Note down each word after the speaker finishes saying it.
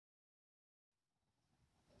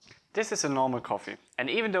This is a normal coffee, and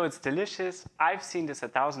even though it's delicious, I've seen this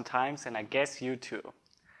 1,000 times and I guess you too.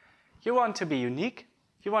 You want to be unique,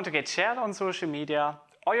 you want to get shared on social media,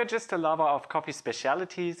 or you're just a lover of coffee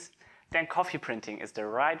specialties, then coffee printing is the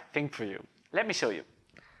right thing for you. Let me show you.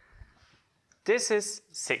 This is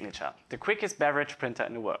Cignature, the quickest beverage printer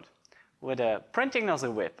in the world. With a printing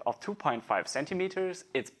nozzle width of 2.5 centimeters,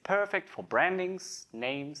 it's perfect for brandings,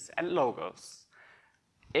 names and logos.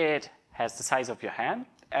 It has the size of your hand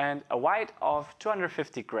and a weight of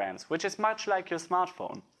 250 grams, which is much like your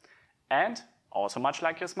smartphone. And also much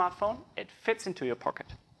like your smartphone, it fits into your pocket.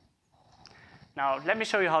 Now let me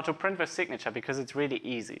show you how to print with Cignature because it's really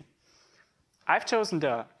easy. I've chosen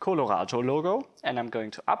the Colorato logo and I'm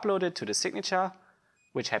going to upload it to the Cignature,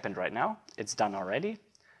 which happened right now. It's done already.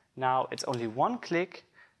 Now it's only one click,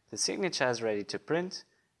 the Cignature is ready to print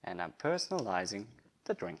and I'm personalizing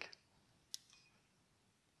the drink.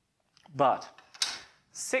 But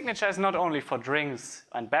Cignature is not only for drinks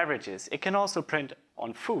and beverages, it can also print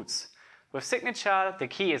on foods. With Cignature, the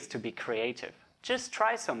key is to be creative. Just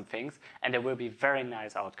try some things and there will be very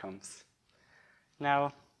nice outcomes.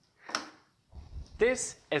 Now,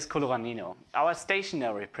 this is Coloranino, our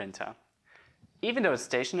stationary printer. Even though it's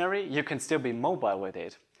stationary, you can still be mobile with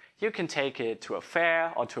it. You can take it to a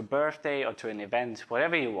fair or to a birthday or to an event,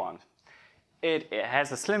 whatever you want. It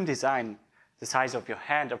has a slim design, the size of your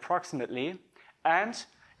hand approximately, and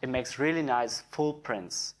it makes really nice full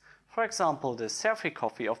prints. For example, the Selfie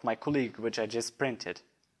coffee of my colleague, which I just printed.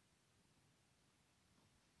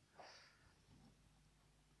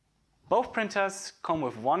 Both printers come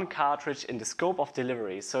with one cartridge in the scope of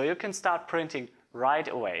delivery, so you can start printing right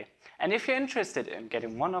away. And if you're interested in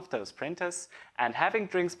getting one of those printers and having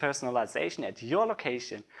drinks personalization at your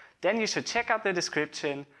location, then you should check out the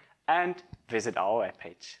description and visit our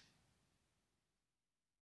webpage.